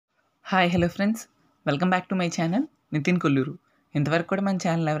Hi hello friends, welcome back to my channel Nitin Kolluru. ఇంతవరకు కూడా మన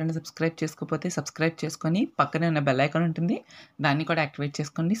ఛానల్ ఎవరైనా సబ్స్క్రైబ్ చేసుకోకపోతే సబ్స్క్రైబ్ చేసుకొని పక్కనే ఉన్న బెల్ ఐకాన్ ఉంటుంది, దాన్ని కూడా యాక్టివేట్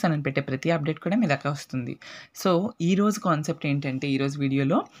చేసుకోండి. సో నేను పెట్టే ప్రతి అప్డేట్ కూడా మీ దాకా వస్తుంది. సో ఈరోజు కాన్సెప్ట్ ఏంటంటే, ఈరోజు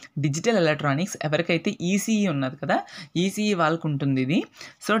వీడియోలో డిజిటల్ ఎలక్ట్రానిక్స్ ఎవరికైతే ఈసీఈ ఉన్నది కదా, ఈసీఈ వాళ్ళకు ఉంటుంది ఇది.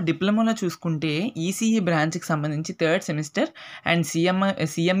 సో డిప్లొమాలో చూసుకుంటే ఈసీఈ బ్రాంచ్కి సంబంధించి థర్డ్ సెమిస్టర్ అండ్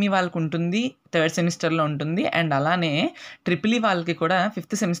సిఎంఈ వాళ్ళకు ఉంటుంది, థర్డ్ సెమిస్టర్లో ఉంటుంది. అండ్ అలానే ట్రిపుల్ ఈ వాళ్ళకి కూడా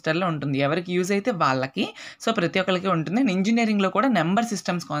ఫిఫ్త్ సెమిస్టర్లో ఉంటుంది. ఎవరికి యూజ్ అయితే వాళ్ళకి. సో ప్రతి ఒక్కరికి ఉంటుంది. అండ్ ఇంజనీరింగ్లో కూడా నెంబర్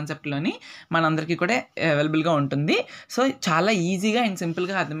సిస్టమ్స్ కాన్సెప్ట్లోని మనందరికీ కూడా అవైలబుల్గా ఉంటుంది. సో చాలా ఈజీగా అండ్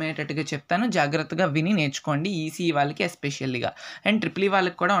సింపుల్గా అర్థమయ్యేటట్టుగా చెప్తాను, జాగ్రత్తగా విని నేర్చుకోండి. ఈసీఈ వాళ్ళకి ఎస్పెషల్లీగా అండ్ ట్రిపుల్ ఈ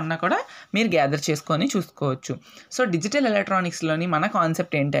వాళ్ళకి కూడా ఉన్నా కూడా మీరు గ్యాదర్ చేసుకొని చూసుకోవచ్చు. సో డిజిటల్ ఎలక్ట్రానిక్స్లోని మన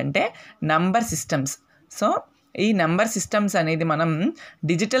కాన్సెప్ట్ ఏంటంటే నంబర్ సిస్టమ్స్. సో ఈ నెంబర్ సిస్టమ్స్ అనేది మనం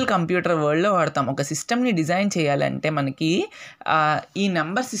డిజిటల్ కంప్యూటర్ వరల్డ్లో వాడతాం. ఒక సిస్టమ్ని డిజైన్ చేయాలంటే మనకి ఈ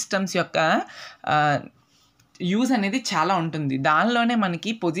నెంబర్ సిస్టమ్స్ యొక్క యూజ్ అనేది చాలా ఉంటుంది. దానిలోనే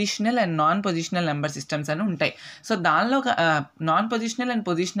మనకి positional and non positional number systems అని ఉంటాయి. సో దానిలో నాన్ పొజిషనల్ అండ్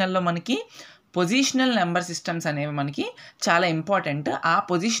పొజిషనల్లో మనకి పొజిషనల్ నెంబర్ సిస్టమ్స్ అనేవి మనకి చాలా ఇంపార్టెంట్. ఆ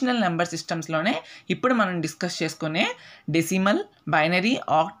పొజిషనల్ నెంబర్ సిస్టమ్స్లోనే ఇప్పుడు మనం డిస్కస్ చేసుకునే decimal, binary,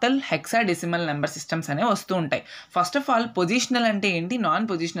 octal, hexadecimal number systems అనేవి వస్తూ ఉంటాయి. ఫస్ట్ ఆఫ్ ఆల్ పొజిషనల్ అంటే ఏంటి, నాన్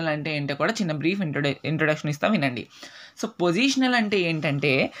పొజిషనల్ అంటే ఏంటో కూడా చిన్న బ్రీఫ్ ఇంట్రొడక్షన్ ఇస్తా వినండి. సో పొజిషనల్ అంటే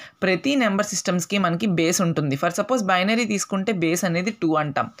ఏంటంటే, ప్రతి నెంబర్ సిస్టమ్స్కి మనకి బేస్ ఉంటుంది. ఫర్ సపోజ్ బైనరీ తీసుకుంటే బేస్ అనేది 2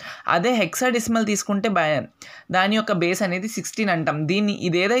 అంటాం. అదే హెక్సాడెసిమల్ తీసుకుంటే దాని యొక్క బేస్ అనేది 16 అంటాం.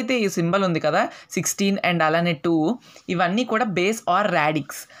 ఇదేదైతే ఈ సింబల్ ఉంది కదా 16 అండ్ అలానే 2, ఇవన్నీ కూడా బేస్ ఆర్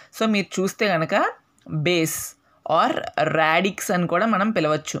రాడిక్స్. సో మీరు చూస్తే కనుక బేస్ ఆర్ రాడిక్స్ అని కూడా మనం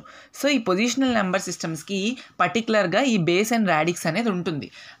పిలవచ్చు. సో ఈ పొజిషనల్ నెంబర్ సిస్టమ్స్కి పర్టికులర్గా ఈ బేస్ అండ్ రాడిక్స్ అనేది ఉంటుంది.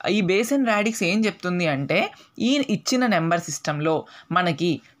 ఈ బేస్ అండ్ రాడిక్స్ ఏం చెప్తుంది అంటే, ఈ ఇచ్చిన నెంబర్ సిస్టంలో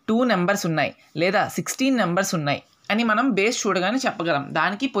మనకి 2 నెంబర్స్ ఉన్నాయి లేదా 16 నెంబర్స్ ఉన్నాయి అని మనం బేస్ చూడగానే చెప్పగలం.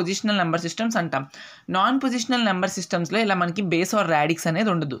 దానికి పొజిషనల్ నెంబర్ సిస్టమ్స్ అంటాం. నాన్ పొజిషనల్ నెంబర్ సిస్టమ్స్లో ఇలా మనకి బేస్ ఆర్ రాడిక్స్ అనేది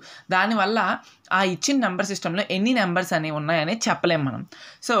ఉండదు. దానివల్ల ఆ ఇచ్చిన నెంబర్ సిస్టంలో ఎన్ని నెంబర్స్ అనేవి ఉన్నాయనేది చెప్పలేం మనం.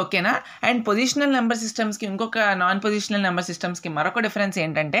 సో ఓకేనా. అండ్ పొజిషనల్ నెంబర్ సిస్టమ్స్కి ఇంకొక నాన్ పొజిషనల్ నెంబర్ సిస్టమ్స్కి మరొక డిఫరెన్స్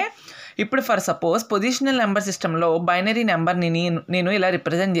ఏంటంటే, ఇప్పుడు ఫర్ సపోజ్ పొజిషనల్ నెంబర్ సిస్టంలో బైనరీ నెంబర్ని నేను ఇలా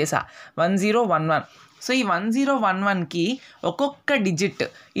రిప్రజెంట్ చేశా 1011. సో ఈ 1011కి ఒక్కొక్క డిజిట్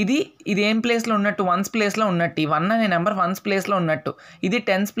ఇది ఏం ప్లేస్లో ఉన్నట్టు, 1s ప్లేస్లో ఉన్నట్టు. 1 అనే నెంబర్ 1s ప్లేస్లో ఉన్నట్టు, ఇది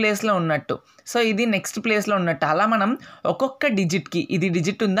 10s ప్లేస్లో ఉన్నట్టు, సో ఇది నెక్స్ట్ ప్లేస్లో ఉన్నట్టు. అలా మనం ఒక్కొక్క డిజిట్కి, ఇది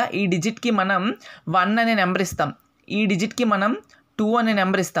డిజిట్ ఉందా, ఈ డిజిట్కి మనం 1 అనే నెంబర్ ఇస్తాం, ఈ డిజిట్కి మనం 2 అనే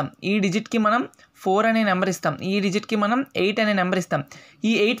నెంబర్ ఇస్తాం, ఈ డిజిట్కి మనం 4 అనే నెంబర్ ఇస్తాం, ఈ డిజిట్కి మనం 8 అనే నెంబర్ ఇస్తాం.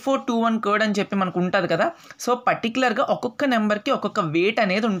 ఈ 8421 కోడ్ అని చెప్పి మనకు ఉంటుంది కదా. సో పర్టికులర్గా ఒక్కొక్క నెంబర్కి ఒక్కొక్క వెయిట్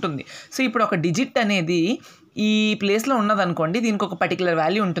అనేది ఉంటుంది. సో ఇప్పుడు ఒక డిజిట్ అనేది ఈ ప్లేస్లో ఉన్నదనుకోండి, దీనికి ఒక పర్టికులర్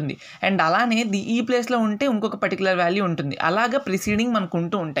వాల్యూ ఉంటుంది. అండ్ అలానే ఈ ప్లేస్లో ఉంటే ఇంకొక పర్టికులర్ వాల్యూ ఉంటుంది. అలాగా ప్రిసీడింగ్ మనకు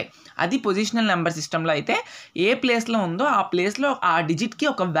ఉంటూ ఉంటాయి. అది పొజిషనల్ నెంబర్ సిస్టంలో అయితే ఏ ప్లేస్లో ఉందో ఆ ప్లేస్లో ఆ డిజిట్కి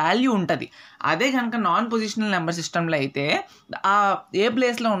ఒక వాల్యూ ఉంటుంది. అదే కనుక నాన్ పొజిషనల్ నెంబర్ సిస్టంలో అయితే ఆ ఏ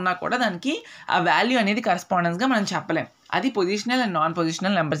ప్లేస్లో ఉన్నా కూడా దానికి ఆ వాల్యూ అనేది కరెస్పాండెన్స్గా మనం చెప్పలేం. అది positional and non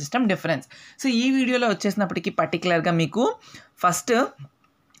positional number system difference. So ఈ వీడియోలో వచ్చేసినప్పటికీ పర్టికులర్గా మీకు ఫస్ట్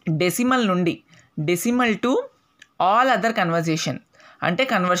డెసిమల్ నుండి డెసిమల్ టు ఆల్ అదర్ అంటే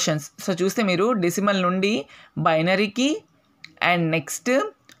కన్వర్షన్స్. సో చూస్తే మీరు డెసిమల్ నుండి బైనరీకి అండ్ నెక్స్ట్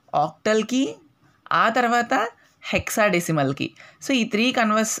ఆక్టల్కి, ఆ తర్వాత హెక్సాడెసిమల్కి. సో ఈ 3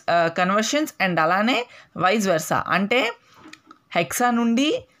 కన్వర్షన్స్ అండ్ అలానే వైస్ వర్సా, అంటే హెక్సా నుండి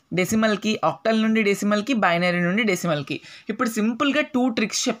డెసిమల్కి, ఆక్టల్ నుండి డెసిమల్కి, బైనరీ నుండి డెసిమల్కి. ఇప్పుడు సింపుల్గా 2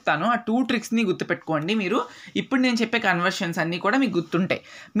 ట్రిక్స్ చెప్తాను. ఆ 2 ట్రిక్స్ని గుర్తుపెట్టుకోండి. మీరు ఇప్పుడు నేను చెప్పే కన్వర్షన్స్ అన్నీ కూడా మీకు గుర్తుంటాయి.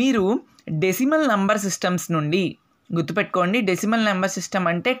 మీరు డెసిమల్ నెంబర్ సిస్టమ్స్ నుండి గుర్తుపెట్టుకోండి. డెసిమల్ నెంబర్ సిస్టమ్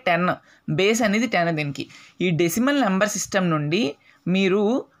అంటే 10, బేస్ అనేది 10 దీనికి. ఈ డెసిమల్ నెంబర్ సిస్టమ్ నుండి మీరు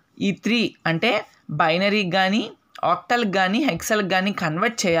ఈ 3 అంటే బైనరీకి కానీ, ఆక్టల్కి కానీ, హెక్సల్కి కానీ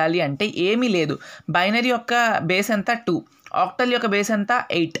కన్వర్ట్ చేయాలి అంటే ఏమీ లేదు. బైనరీ యొక్క బేస్ అంతా 2, ఆక్టల్ యొక్క బేస్ అంతా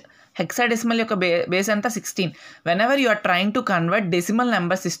 8, హెక్సాడెసిమల్ యొక్క బేస్ అంతా 16. whenever you are trying to convert decimal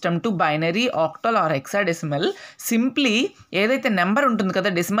number system to binary, octal or hexadecimal, simply ఏదైతే నెంబర్ ఉంటుంది కదా,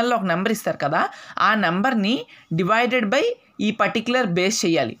 డెసిమల్లో ఒక నెంబర్ ఇస్తారు కదా, ఆ నెంబర్ని డివైడెడ్ బై ఈ పర్టికులర్ బేస్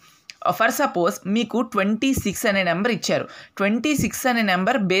చేయాలి. ఫర్ సపోజ్ మీకు 26 అనే నెంబర్ ఇచ్చారు. 26 అనే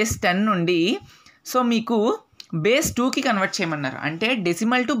నెంబర్ బేస్ 10 నుండి సో మీకు బేస్ 2కి కన్వర్ట్ చేయమన్నారు, అంటే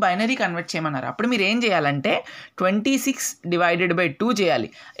డెసిమల్ టు బైనరీ కన్వర్ట్ చేయమన్నారు. అప్పుడు మీరు ఏం చేయాలంటే 26 డివైడెడ్ బై 2 చేయాలి.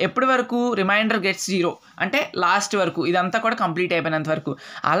 ఎప్పటి వరకు, రిమైండర్ గెట్స్ 0 అంటే లాస్ట్ వరకు, ఇదంతా కూడా కంప్లీట్ అయిపోయినంత వరకు.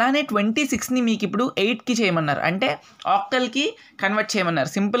 అలానే 26ని మీకు ఇప్పుడు 8కి చేయమన్నారు, అంటే ఆక్టల్కి కన్వర్ట్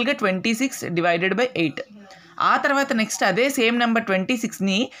చేయమన్నారు. సింపుల్గా 26 డివైడెడ్ బై 8. ఆ తర్వాత నెక్స్ట్ అదే సేమ్ నెంబర్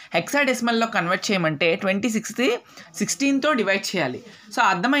 26ని హెక్సాడెసిమల్లో కన్వర్ట్ చేయమంటే 16తో డివైడ్ చేయాలి. సో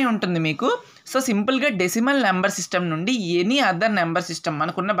అర్థమై ఉంటుంది మీకు. సో సింపుల్గా డెసిమల్ నెంబర్ సిస్టమ్ నుండి ఎనీ అదర్ నెంబర్ సిస్టమ్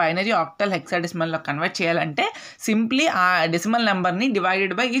మనకున్న బైనరీ, ఆక్టల్, హెక్సాడెసిమల్లో కన్వర్ట్ చేయాలంటే సింప్లీ ఆ డెసిమల్ నెంబర్ని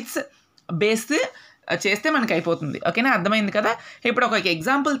డివైడెడ్ బై ఇట్స్ బేస్ చేస్తే మనకి అయిపోతుంది. ఓకేనా, అర్థమైంది కదా. ఇప్పుడు ఒక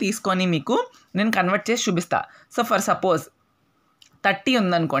ఎగ్జాంపుల్ తీసుకొని మీకు నేను కన్వర్ట్ చేసి చూపిస్తా. సో ఫర్ సపోజ్ 30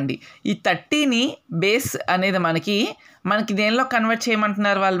 ఉందనుకోండి. ఈ 30ని బేస్ అనేది మనకి దేనిలో కన్వర్ట్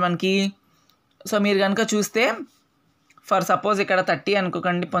చేయమంటున్నారు వాళ్ళు మనకి. సో మీరు కనుక చూస్తే ఫర్ సపోజ్ ఇక్కడ 30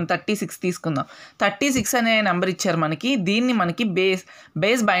 అనుకోకండి, 36 తీసుకుందాం. 36 అనే నెంబర్ ఇచ్చారు మనకి. దీన్ని మనకి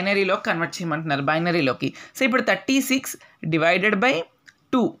బేస్ బైనరీలోకి కన్వర్ట్ చేయమంటున్నారు, బైనరీలోకి. సో ఇప్పుడు 36 డివైడెడ్ బై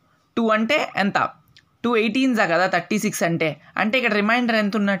 2 అంటే ఎంత? 2 18s కదా 36 అంటే ఇక్కడ రిమైండర్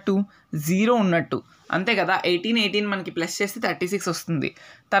ఎంత ఉన్నట్టు? 0 ఉన్నట్టు, అంతే కదా. 18 మనకి ప్లస్ చేస్తే 36 వస్తుంది.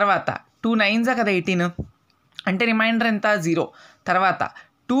 తర్వాత 2 9s కదా 18, అంటే రిమైండర్ ఎంత? 0. తర్వాత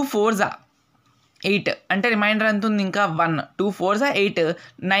 2 4s 8 అంటే రిమైండర్ ఎంత ఉంది? ఇంకా 1. 2 4s 8,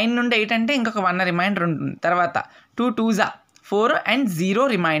 9 నుండి 8 అంటే ఇంకొక 1 రిమైండర్ ఉంటుంది. తర్వాత 2 2s 4 అండ్ 0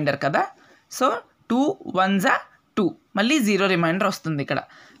 రిమైండర్ కదా. సో 2 1s 2, మళ్ళీ 0 రిమైండర్ వస్తుంది ఇక్కడ.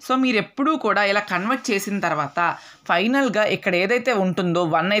 సో మీరు ఎప్పుడూ కూడా ఇలా కన్వర్ట్ చేసిన తర్వాత ఫైనల్గా ఇక్కడ ఏదైతే ఉంటుందో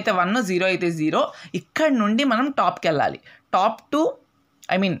 1 అయితే 1, 0 అయితే 0, ఇక్కడ నుండి మనం టాప్కి వెళ్ళాలి. టాప్ టు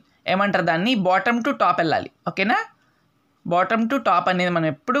ఏమంటారు దాన్ని, బాటమ్ టు టాప్ వెళ్ళాలి. ఓకేనా, బాటమ్ టు టాప్ అనేది మనం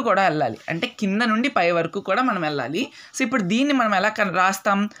ఎప్పుడు కూడా వెళ్ళాలి, అంటే కింద నుండి పై వరకు కూడా మనం వెళ్ళాలి. సో ఇప్పుడు దీన్ని మనం ఎలా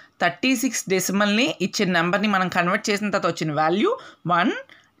రాస్తాం? 36 డెసిమల్ని ఇచ్చిన నెంబర్ని మనం కన్వర్ట్ చేసిన తర్వాత వచ్చిన వాల్యూ 1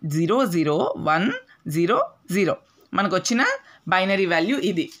 0 0 1 0 0 మనకు వచ్చిన బైనరీ వాల్యూ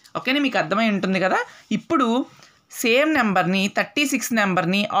ఇది. ఓకేనా, మీకు అర్థమై ఉంటుంది కదా. ఇప్పుడు సేమ్ నెంబర్ని 36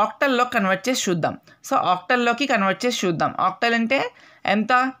 నెంబర్ని ఆక్టల్లో కన్వర్ట్ చేసి చూద్దాం. సో ఆక్టల్లోకి కన్వర్ట్ చేసి చూద్దాం. ఆక్టల్ అంటే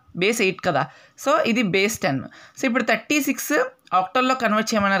ఎంత? బేస్ 8 కదా. సో ఇది బేస్ 10. సో ఇప్పుడు 36 ఆక్టల్లో కన్వర్ట్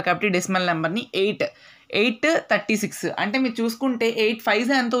చేయమన్నారు కాబట్టి డెసిమల్ నెంబర్ని 8 36 అంటే మీరు చూసుకుంటే 8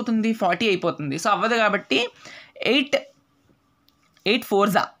 5s ఎంత అవుతుంది? 40 అయిపోతుంది. సో అవ్వదు కాబట్టి 8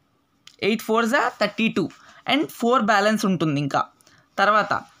 4s 32 అండ్ 4 బ్యాలెన్స్ ఉంటుంది ఇంకా.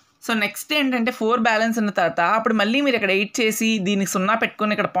 తర్వాత సో నెక్స్ట్ ఏంటంటే 4 బ్యాలెన్స్ ఉన్న తర్వాత అప్పుడు మళ్ళీ మీరు ఇక్కడ 8 చేసి దీనికి 0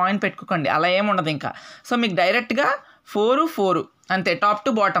 పెట్టుకొని ఇక్కడ పాయింట్ పెట్టుకోకండి, అలా ఏముండదు ఇంకా. సో మీకు డైరెక్ట్గా 4 4 అంతే, టాప్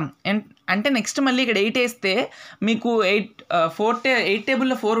టు బాటమ్. అంటే నెక్స్ట్ మళ్ళీ ఇక్కడ 8 వేస్తే మీకు 8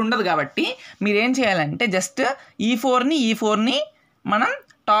 టేబుల్లో 4 ఉండదు కాబట్టి మీరు ఏం చేయాలంటే జస్ట్ ఈ 4ని మనం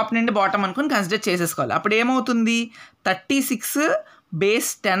టాప్ నుండి బాటమ్ అనుకుని కన్సిడర్ చేసేసుకోవాలి. అప్పుడు ఏమవుతుంది? 36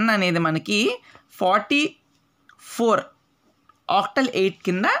 బేస్ 10 అనేది మనకి 44 ఆక్టల్ 8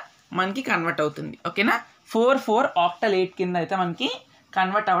 కింద మనకి కన్వర్ట్ అవుతుంది. ఓకేనా, 4 ఆక్టల్ 8 కింద అయితే మనకి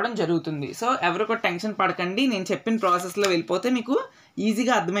కన్వర్ట్ అవ్వడం జరుగుతుంది. సో ఎవరు కూడా టెన్షన్ పడకండి, నేను చెప్పిన ప్రాసెస్లో వెళ్ళిపోతే మీకు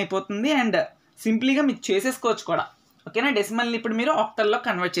ఈజీగా అర్థమైపోతుంది అండ్ సింప్లీగా మీకు చేసేసుకోవచ్చు కూడా. ఓకేనా, డెసిమల్ని ఇప్పుడు మీరు ఆక్టల్లో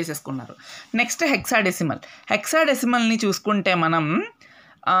కన్వర్ట్ చేసేసుకున్నారు. నెక్స్ట్ హెక్సాడెసిమల్ని చూసుకుంటే మనం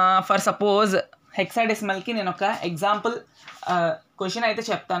ఫర్ సపోజ్ హెక్సాడెసిమల్కి నేను ఒక ఎగ్జాంపుల్ క్వశ్చన్ అయితే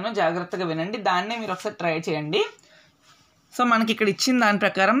చెప్తాను, జాగ్రత్తగా వినండి. దాన్నే మీరు ఒకసారి ట్రై చేయండి. సో మనకి ఇక్కడ ఇచ్చిన దాని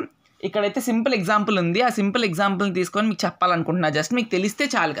ప్రకారం ఇక్కడైతే సింపుల్ ఎగ్జాంపుల్ ఉంది. ఆ సింపుల్ ఎగ్జాంపుల్ని తీసుకొని మీకు చెప్పాలనుకుంటున్నా. జస్ట్ మీకు తెలిస్తే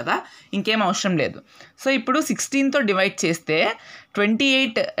చాలు కదా, ఇంకేం అవసరం లేదు. సో ఇప్పుడు 16తో డివైడ్ చేస్తే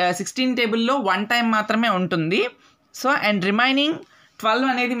 28 16 టేబుల్లో 1 టైం మాత్రమే ఉంటుంది. సో అండ్ రిమైనింగ్ 12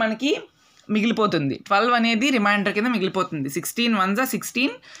 అనేది మనకి మిగిలిపోతుంది. 12 అనేది రిమైండర్ కింద మిగిలిపోతుంది. 16 1s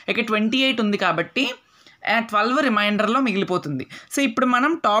 16, ఇక 28 ఉంది కాబట్టి 12 రిమైండర్లో మిగిలిపోతుంది. సో ఇప్పుడు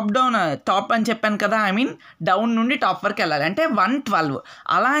మనం టాప్ అని చెప్పాను కదా, డౌన్ నుండి టాప్ వరకు వెళ్ళాలి, అంటే 112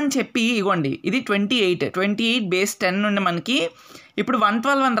 అలా అని చెప్పి ఇగోండి ఇది 28 బేస్ 10 నుండి మనకి ఇప్పుడు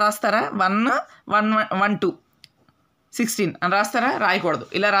 112 అని రాస్తారా? 1 1 1 2 16 అని రాస్తారా? రాయకూడదు.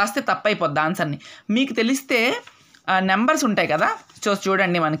 ఇలా రాస్తే తప్పైపోద్ది ఆన్సర్ని. మీకు తెలిస్తే నెంబర్స్ ఉంటాయి కదా,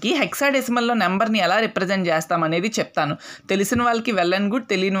 చూడండి మనకి హెక్సాడెసిమల్లో నెంబర్ని ఎలా రిప్రజెంట్ చేస్తాం అనేది చెప్తాను. తెలిసిన వాళ్ళకి వెల్ అండ్ గుడ్,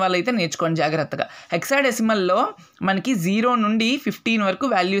 తెలియని వాళ్ళు అయితే నేర్చుకోండి జాగ్రత్తగా. హెక్సాడెసిమల్లో మనకి 0 నుండి 15 వరకు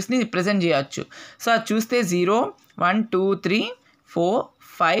వాల్యూస్ని రిప్రజెంట్ చేయొచ్చు. సో అది చూస్తే 0 1 2 3 4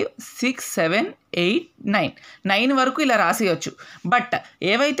 5 6 7 8 9 వరకు ఇలా రాసేయచ్చు. బట్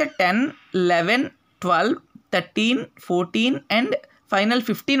ఏవైతే 10 11 12 13 14 అండ్ ఫైనల్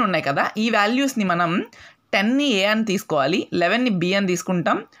 15 ఉన్నాయి కదా, ఈ వాల్యూస్ని మనం 10ని ఏ అని తీసుకోవాలి, 11ని బి అని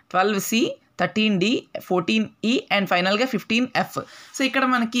తీసుకుంటాం, 12C 13D 14E అండ్ ఫైనల్గా 15F. సో ఇక్కడ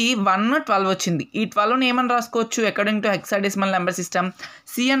మనకి 1 12 వచ్చింది. ఈ 12ని ఏమని రాసుకోవచ్చు? According to hexadecimal number system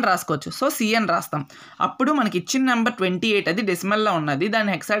C అని రాసుకోవచ్చు. సో C అని రాస్తాం. అప్పుడు మనకి ఇచ్చిన నెంబర్ 28 అది డెసిమల్లో ఉన్నది,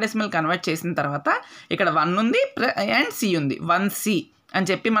 దాన్ని హెక్సాడెసిమల్ కన్వర్ట్ చేసిన తర్వాత ఇక్కడ 1 ఉంది అండ్ C ఉంది, 1C అని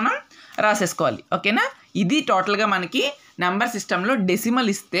చెప్పి మనం రాసేసుకోవాలి. ఓకేనా, ఇది టోటల్గా మనకి నెంబర్ సిస్టంలో డెసిమల్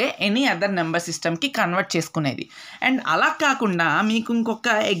ఇస్తే ఎనీ అదర్ నెంబర్ సిస్టమ్కి కన్వర్ట్ చేసుకునేది. అండ్ అలా కాకుండా మీకు ఇంకొక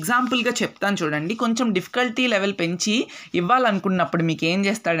ఎగ్జాంపుల్గా చెప్తాను చూడండి. కొంచెం డిఫికల్టీ లెవెల్ పెంచి ఇవ్వాలనుకున్నప్పుడు మీకు ఏం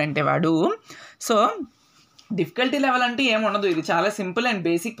చేస్తాడంటే వాడు, సో డిఫికల్టీ లెవెల్ అంటే ఏముండదు, ఇది చాలా సింపుల్ అండ్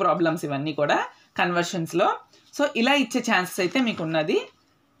బేసిక్ ప్రాబ్లమ్స్ ఇవన్నీ కూడా కన్వర్షన్స్లో. సో ఇలా ఇచ్చే ఛాన్సెస్ అయితే మీకు ఉన్నది.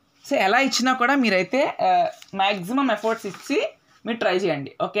 సో ఎలా ఇచ్చినా కూడా మీరైతే మ్యాక్సిమం ఎఫర్ట్స్ ఇచ్చి మీరు ట్రై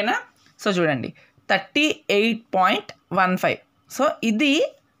చేయండి, ఓకేనా. సో చూడండి 38.15. సో ఇది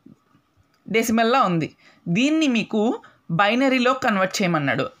డెసిమల్లో ఉంది. దీన్ని మీకు బైనరీలో కన్వర్ట్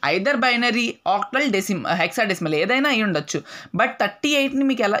చేయమన్నాడు. ఐదర్ బైనరీ, ఆక్టల్, హెక్సాడెసిమల్ ఏదైనా అయి ఉండొచ్చు. బట్ 38ని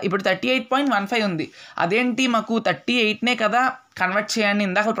మీకు ఎలా, ఇప్పుడు 38.15 ఉంది, అదేంటి మాకు 38నే కదా కన్వర్ట్ చేయండి,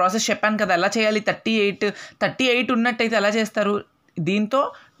 ఇందాక ప్రాసెస్ చెప్పాను కదా ఎలా చేయాలి. 38 ఉన్నట్టయితే ఎలా చేస్తారు, దీంతో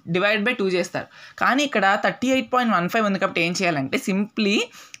డివైడ్ బై 2 చేస్తారు. కానీ ఇక్కడ 38.15 ఉంది కాబట్టి ఏం చేయాలంటే సింప్లీ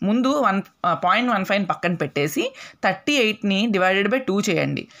ముందు 0.15 పక్కన పెట్టేసి 38ని డివైడెడ్ బై 2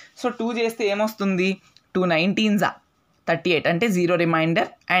 చేయండి. సో 2 చేస్తే ఏమొస్తుంది, 2 19s 38 అంటే 0 reminder.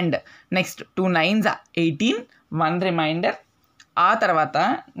 And next 2 9s 18, 1 reminder. ఆ తర్వాత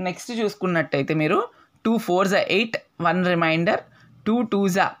నెక్స్ట్ చూసుకున్నట్టయితే మీరు 2 4s 8, 1 రిమైండర్. 2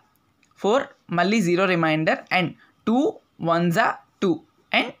 2s 4, మళ్ళీ 0 రిమైండర్. అండ్ 2 1s 2,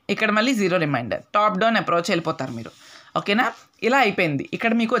 అండ్ ఇక్కడ మళ్ళీ 0 రిమైండర్. టాప్ డౌన్ అప్రోచ్ వెళ్ళిపోతారు మీరు, ఓకేనా. ఇలా అయిపోయింది.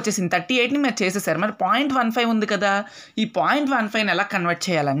 ఇక్కడ మీకు వచ్చేసింది 38ని మీరు చేసేసారు. మరి 0.15 ఉంది కదా, ఈ 0.15 ఎలా కన్వర్ట్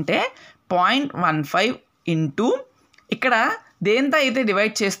చేయాలంటే 0.15 ఇంటూ ఇక్కడ దేంతో అయితే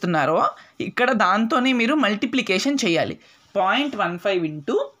డివైడ్ చేస్తున్నారో ఇక్కడ దాంతోనే మీరు మల్టిప్లికేషన్ చేయాలి. 0.15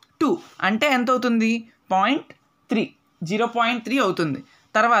 ఇంటూ 2 అంటే ఎంత అవుతుంది, 0.3, 0.3 అవుతుంది.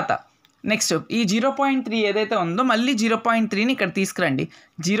 తర్వాత నెక్స్ట్ ఈ 0.3 ఏదైతే ఉందో మళ్ళీ 0.3ని ఇక్కడ తీసుకురండి.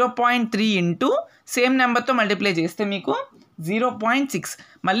 0.3 ఇంటూ సేమ్ నెంబర్తో మల్టిప్లై చేస్తే మీకు 0.6,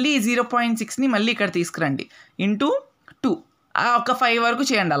 మళ్ళీ 0.6ని మళ్ళీ ఇక్కడ తీసుకురండి ఇంటూ 2, ఒక 5 వరకు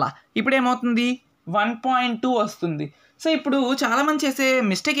చేయండి. అలా ఇప్పుడు ఏమవుతుంది, 1.2 వస్తుంది. సో ఇప్పుడు చాలామంది చేసే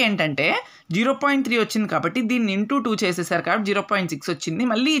మిస్టేక్ ఏంటంటే 0.3 వచ్చింది కాబట్టి దీన్ని ఇంటూ 2 చేసేసారు కాబట్టి 0.6 వచ్చింది.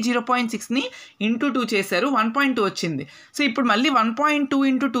 మళ్ళీ 0.6ని ఇంటూ 2 చేశారు, 1.2 వచ్చింది. సో ఇప్పుడు మళ్ళీ 1.2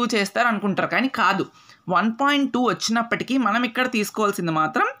 ఇంటూ 2 చేస్తారు అనుకుంటారు, కానీ కాదు. 1.2 వచ్చినప్పటికీ మనం ఇక్కడ తీసుకోవాల్సింది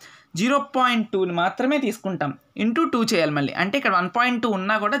మాత్రం 0.2ని మాత్రమే తీసుకుంటాం. ఇంటూ 2 చేయాలి మళ్ళీ, అంటే ఇక్కడ 1.2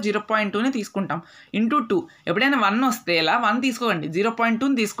 ఉన్నా కూడా 0.2ని తీసుకుంటాం. ఇంటూ 2 ఎప్పుడైనా 1 వస్తే ఇలా 1 తీసుకోండి,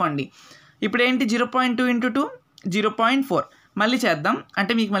 0.2ని తీసుకోండి. ఇప్పుడు ఏంటి 0.2 ఇంటూ 2 0.4. మళ్ళీ చేద్దాం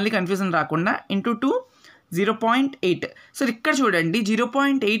అంటే మీకు మళ్ళీ కన్ఫ్యూజన్ రాకుండా. ఇంటూ 2 0.8. సో ఇక్కడ చూడండి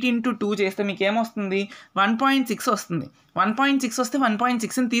 0.8 ఇంటూ 2 చేస్తే మీకు ఏమొస్తుంది, 1.6 వస్తుంది. 1.6 వస్తే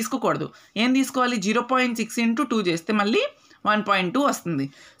 1.6ని తీసుకోకూడదు, ఏం తీసుకోవాలి, 0.6 ఇంటూ 2 చేస్తే మళ్ళీ 1.2 వస్తుంది.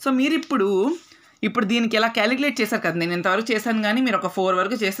 సో మీరు ఇప్పుడు దీనికి ఎలా క్యాలిక్యులేట్ చేశారు కదా, నేను ఇంతవరకు చేశాను కానీ మీరు ఒక 4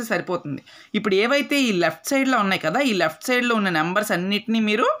 వరకు చేస్తే సరిపోతుంది. ఇప్పుడు ఏవైతే ఈ లెఫ్ట్ సైడ్లో ఉన్నాయి కదా, ఈ లెఫ్ట్ సైడ్లో ఉన్న నెంబర్స్ అన్నిటినీ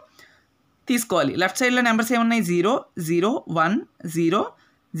మీరు తీసుకోవాలి. లెఫ్ట్ సైడ్లో నెంబర్స్ ఏమున్నాయి, 0 0 1 0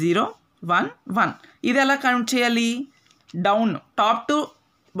 0 1 1. ఇది ఎలా కౌంట్ చేయాలి, డౌన్, టాప్ టు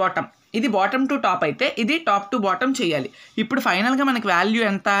బాటమ్. ఇది బాటమ్ టు టాప్ అయితే ఇది టాప్ టు బాటమ్ చేయాలి. ఇప్పుడు ఫైనల్గా మనకి వాల్యూ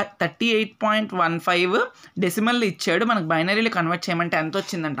ఎంత, 38.15 డెసిమల్ ఇచ్చాడు. మనకు బైనరీలో కన్వర్ట్ చేయమంటే ఎంత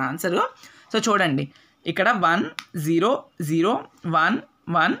వచ్చిందంట ఆన్సర్. సో చూడండి ఇక్కడ 1 0 0 1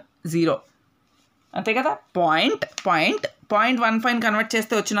 1 0 అంతే కదా. 0.15 కన్వర్ట్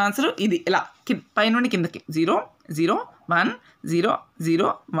చేస్తే వచ్చిన ఆన్సర్ ఇది. ఇలా పైనుండి కిందకి 0 0 1 0 0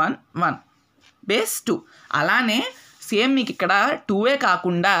 1 1 బేస్ 2. అలానే సేమ్ మీకు ఇక్కడ 2ఏ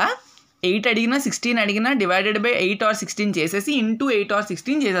కాకుండా 8 అడిగినా 16 అడిగినా డివైడెడ్ బై 8 or 16 చేసేసి ఇంటూ 8 or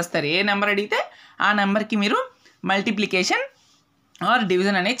 16 చేసేస్తారు. ఏ నెంబర్ అడిగితే ఆ నెంబర్కి మీరు మల్టిప్లికేషన్ ఆర్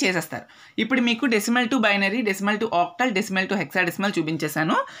డివిజన్ అనేది చేసేస్తారు. ఇప్పుడు మీకు decimal to binary, decimal to octal, decimal to hexadecimal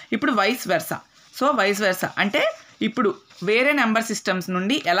చూపించేశాను. ఇప్పుడు vice versa. So vice versa అంటే ఇప్పుడు వేరే నెంబర్ సిస్టమ్స్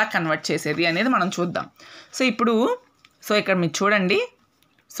నుండి ఎలా కన్వర్ట్ చేసేది అనేది మనం చూద్దాం. సో ఇప్పుడు ఇక్కడ మీరు చూడండి.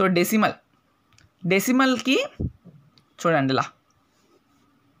 సో డెసిమల్కి చూడండి ఇలా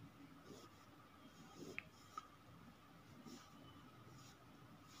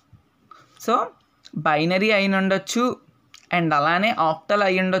సో బైనరీ అయి ఉండొచ్చు, అండ్ అలానే ఆక్టల్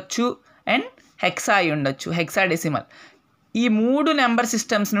అయి ఉండొచ్చు, అండ్ హెక్సా అయి ఉండొచ్చు, హెక్సాడెసిమల్. ఈ 3 నెంబర్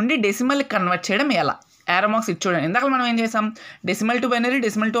సిస్టమ్స్ నుండి డెసిమల్కి కన్వర్ట్ చేయడం ఎలా, యారోమాక్స్ ఇచ్చి చూడండి. ఇందాక మనం ఏం చేసాం, decimal to binary,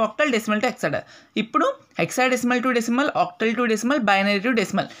 decimal to octal, decimal to హెక్సాడ. ఇప్పుడు hexadecimal to decimal, octal to decimal, binary to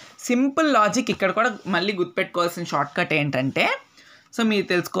decimal. Simple logic. ఇక్కడ కూడా మళ్ళీ గుర్తుపెట్టుకోవాల్సిన షార్ట్ కట్ ఏంటంటే, సో మీరు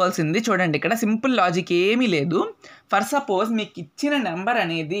తెలుసుకోవాల్సింది చూడండి, ఇక్కడ సింపుల్ లాజిక్ ఏమీ లేదు. ఫర్ సపోజ్ మీకు ఇచ్చిన నెంబర్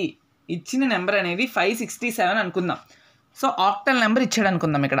అనేది 567 అనుకుందాం. సో ఆక్టల్ నెంబర్ ఇచ్చాడు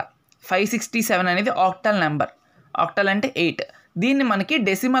అనుకుందాం. ఇక్కడ 567 అనేది ఆక్టల్ నెంబర్. ఆక్టల్ అంటే 8. దీన్ని మనకి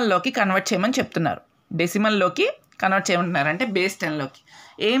డెసిమల్లోకి కన్వర్ట్ చేయమని చెప్తున్నారు. డెసిమల్లోకి కన్వర్ట్ చేయమంటున్నారు, అంటే బేస్ 10లోకి.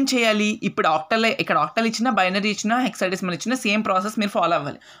 ఏం చేయాలి ఇప్పుడు? ఇక్కడ ఆక్టల్ ఇచ్చిన, బైనరీ ఇచ్చిన, హెక్సాడెసిమల్ ఇచ్చిన సేమ్ ప్రాసెస్ మీరు ఫాలో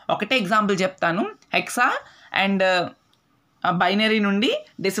అవ్వాలి. ఒకటే ఎగ్జాంపుల్ చెప్తాను, హెక్సా అండ్ బైనరీ నుండి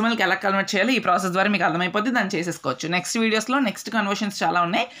డెసిమల్కి ఎలా కన్వర్ట్ చేయాలి, ఈ ప్రాసెస్ ద్వారా మీకు అర్థమైపోద్ది, దాన్ని చేసేసుకోవచ్చు. నెక్స్ట్ వీడియోస్లో నెక్స్ట్ కన్వర్షన్స్ చాలా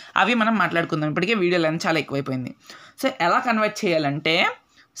ఉన్నాయి, అవి మనం మాట్లాడుకుందాం. ఇప్పటికే వీడియో లెంత్ చాలా ఎక్కువైపోయింది. సో ఎలా కన్వర్ట్ చేయాలంటే,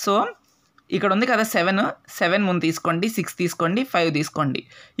 సో ఇక్కడ ఉంది కదా 7 ముందు తీసుకోండి, 6 తీసుకోండి, 5 తీసుకోండి.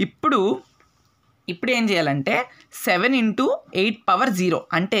 ఇప్పుడు ఏం చేయాలంటే 7 × 8⁻0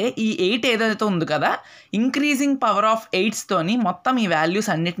 అంటే ఈ 8 ఏదైతే ఉంది కదా, ఇంక్రీజింగ్ పవర్ ఆఫ్ 8తోని మొత్తం ఈ వాల్యూస్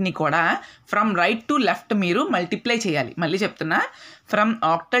అన్నిటినీ కూడా ఫ్రమ్ రైట్ టు లెఫ్ట్ మీరు మల్టిప్లై చేయాలి. మళ్ళీ చెప్తున్నా, from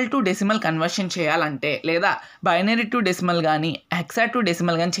octal to decimal conversion చేయాలంటే, లేదా బైనరీ టు డెసిమల్ కానీ హెక్సా టు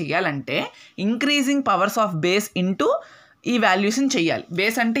డెసిమల్ కానీ చేయాలంటే increasing powers of base into ఈ వాల్యూస్ని చేయాలి.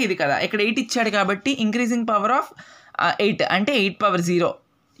 బేస్ అంటే ఇది కదా, ఇక్కడ 8 ఇచ్చాడు కాబట్టి ఇంక్రీజింగ్ పవర్ ఆఫ్ 8 అంటే 8⁻0.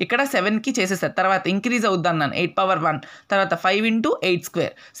 ఇక్కడ 7కి చేసేస్తారు, తర్వాత ఇంక్రీజ్ అవుద్ది అన్నాను 8⁻1, తర్వాత 5 × 8².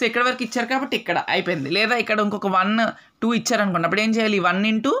 సో ఇక్కడ వరకు ఇచ్చారు కాబట్టి ఇక్కడ అయిపోయింది. లేదా ఇక్కడ ఇంకొక 1, 2 ఇచ్చారనుకోండి, అప్పుడు ఏం చేయాలి, 1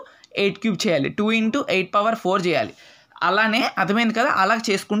 × 8³ చేయాలి, 2 × 8⁻4 చేయాలి. అలానే అర్థమైంది కదా, అలా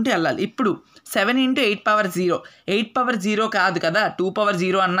చేసుకుంటూ వెళ్ళాలి. ఇప్పుడు 7 × 8⁻0, 8⁻0 కాదు కదా,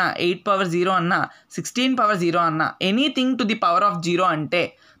 2⁻0 అన్నా, 8⁻0 అన్నా, 16⁻0 అన్నా, anything to the power of 0 అంటే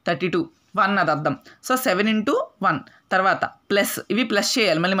 32, 1 అది అర్థం. సో 7 × 1, తర్వాత ప్లస్, ఇవి ప్లస్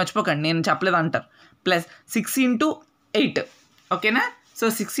చేయాలి, మళ్ళీ మర్చిపోకండి, నేను చెప్పలేదు అంటారు. ప్లస్ 6 × 8, ఓకేనా? సో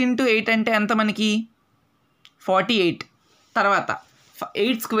 6 × 8 అంటే ఎంత మనకి 48, తర్వాత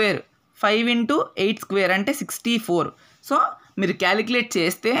 8², 5 × 8² అంటే 64. సో మీరు క్యాలిక్యులేట్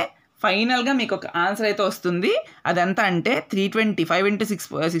చేస్తే ఫైనల్గా మీకు ఒక ఆన్సర్ అయితే వస్తుంది. అదంతా అంటే 320, 5 × 6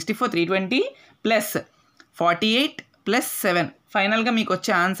 64, 320 ప్లస్ 48 ప్లస్ 7, ఫైనల్గా మీకు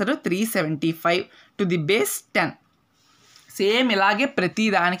వచ్చే answer 375 to the base 10. Same ఇలాగే ప్రతి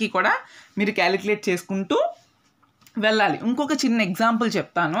దానికి కూడా మీరు క్యాలిక్యులేట్ చేసుకుంటూ వెళ్ళాలి. ఇంకొక చిన్న ఎగ్జాంపుల్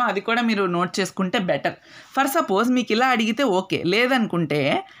చెప్తాను, అది కూడా మీరు నోట్ చేసుకుంటే బెటర్. ఫర్ సపోజ్ మీకు ఇలా అడిగితే ఓకే, లేదనుకుంటే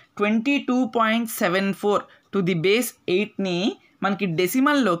 22.74 టు ది బేస్ 8ని మనకి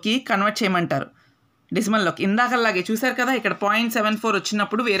డెసిమల్లోకి కన్వర్ట్ చేయమంటారు. డెసిమల్లోకి ఇందాకలాగే చూసారు కదా, ఇక్కడ 0.74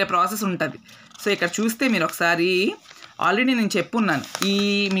 వచ్చినప్పుడు వేరే ప్రాసెస్ ఉంటుంది. సో ఇక్కడ చూస్తే మీరు ఒకసారి ఆల్రెడీ నేను చెప్పున్నాను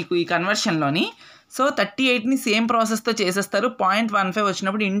మీకు ఈ కన్వర్షన్లోని. సో 38ని సేమ్ ప్రాసెస్తో చేసేస్తారు. 0.15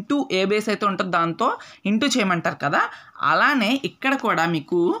 వచ్చినప్పుడు ఇంటూ ఏ బేస్ అయితే ఉంటుందో దాంతో ఇంటూ చేయమంటారు కదా, అలానే ఇక్కడ కూడా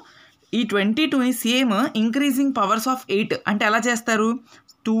మీకు ఈ 22ని సేమ్ ఇంక్రీజింగ్ పవర్స్ ఆఫ్ 8 అంటే ఎలా చేస్తారు,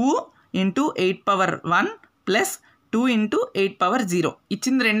 2 × 8⁻1 ప్లస్ 2 × 8⁻0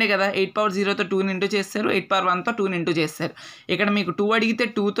 ఇచ్చింది రెండే కదా, 8⁻0తో 2ని ఇంటూ చేస్తారు, 8⁻1తో 2ని ఇంటూ చేస్తారు. ఇక్కడ మీకు 2 అడిగితే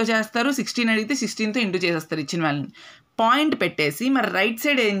 2తో చేస్తారు, 16 అడిగితే 16తో ఇంటూ చేసేస్తారు ఇచ్చిన వాళ్ళని. పాయింట్ పెట్టేసి మరి రైట్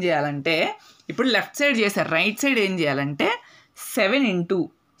సైడ్ ఏం చేయాలంటే, ఇప్పుడు లెఫ్ట్ సైడ్ చేశారు, రైట్ సైడ్ ఏం చేయాలంటే 7 ×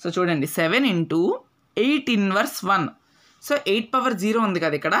 సో చూడండి 7 × 8⁻1. సో 8⁻0 ఉంది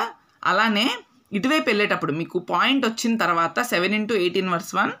కదా ఇక్కడ, అలానే ఇటువైపు వెళ్ళేటప్పుడు మీకు పాయింట్ వచ్చిన తర్వాత 7 ×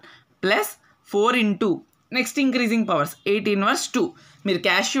 8⁻1 ప్లస్ 4 × నెక్స్ట్ ఇంక్రీజింగ్ పవర్స్ 8⁻2. మీరు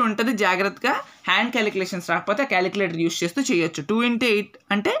క్యాష్ ఉంటుంది, జాగ్రత్తగా హ్యాండ్ క్యాలిక్యులేషన్స్ రాకపోతే క్యాలిక్యులేటర్ యూస్ చేస్తూ చేయొచ్చు. 2 × 8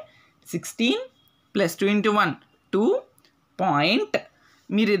 అంటే 16 ప్లస్ 2 × 1 2 పాయింట్,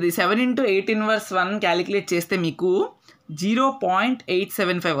 మీరు ఇది 7 × 8⁻1 క్యాలిక్యులేట్ చేస్తే మీకు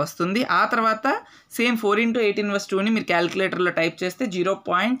 0.875 వస్తుంది. ఆ తర్వాత సేమ్ 4 × 8⁻2ని మీరు క్యాలిక్యులేటర్లో టైప్ చేస్తే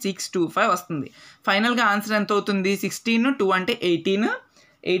 0.625 వస్తుంది. ఫైనల్గా ఆన్సర్ ఎంత అవుతుంది, 16, 2 అంటే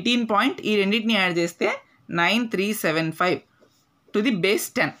 18 పాయింట్, ఈ రెండింటిని యాడ్ చేస్తే 9375 టు ది బేస్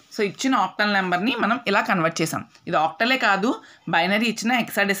 10. సో ఇచ్చిన ఆక్టల్ నెంబర్ని మనం ఇలా కన్వర్ట్ చేసాం. ఇది ఆక్టలే కాదు, బైనరీ ఇచ్చిన,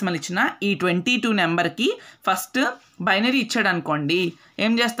 హెక్సాడెసిమల్ ఇచ్చిన ఈ 22 నెంబర్కి ఫస్ట్ బైనరీ ఇచ్చాడు అనుకోండి,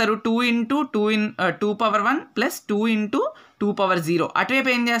 ఏం చేస్తారు, 2 × 2⁻1 ప్లస్ 2 × 2⁻0.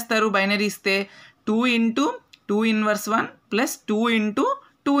 అటువైపు ఏం చేస్తారు, బైనరీ ఇస్తే 2 × 2⁻1 ప్లస్ 2 ×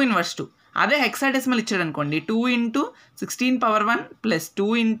 2⁻2. అదే హెక్సాడెసిమల్ ఇచ్చాడు అనుకోండి, 2 × 16⁻1 ప్లస్ 2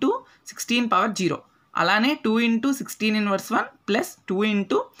 × 16⁻0. అలానే 2 × 16⁻1 plus 2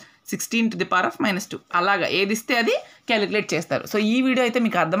 × 16 to the power of -2. అలాగా ఏది ఇస్తే అది క్యాలిక్యులేట్ చేస్తారు. సో ఈ వీడియో అయితే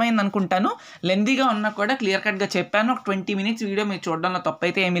మీకు అర్థమైంది అనుకుంటాను. లెందీగా ఉన్నా కూడా క్లియర్ కట్గా చెప్పాను. ఒక 20 మినిట్స్ వీడియో మీరు చూడడంలో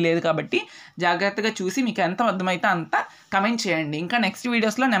తప్పైతే ఏమీ లేదు కాబట్టి జాగ్రత్తగా చూసి మీకు ఎంత అర్థమైతే అంత కమెంట్ చేయండి. ఇంకా నెక్స్ట్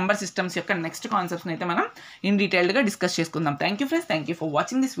వీడియోస్లో నెంబర్ సిస్టమ్స్ యొక్క నెక్స్ట్ కాన్సెప్ట్స్ని అయితే మనం ఇన్ డీటెయిల్డ్గా డిస్కస్ చేసుకుందాం. Thank you friends, thank you for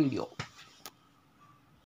watching this video.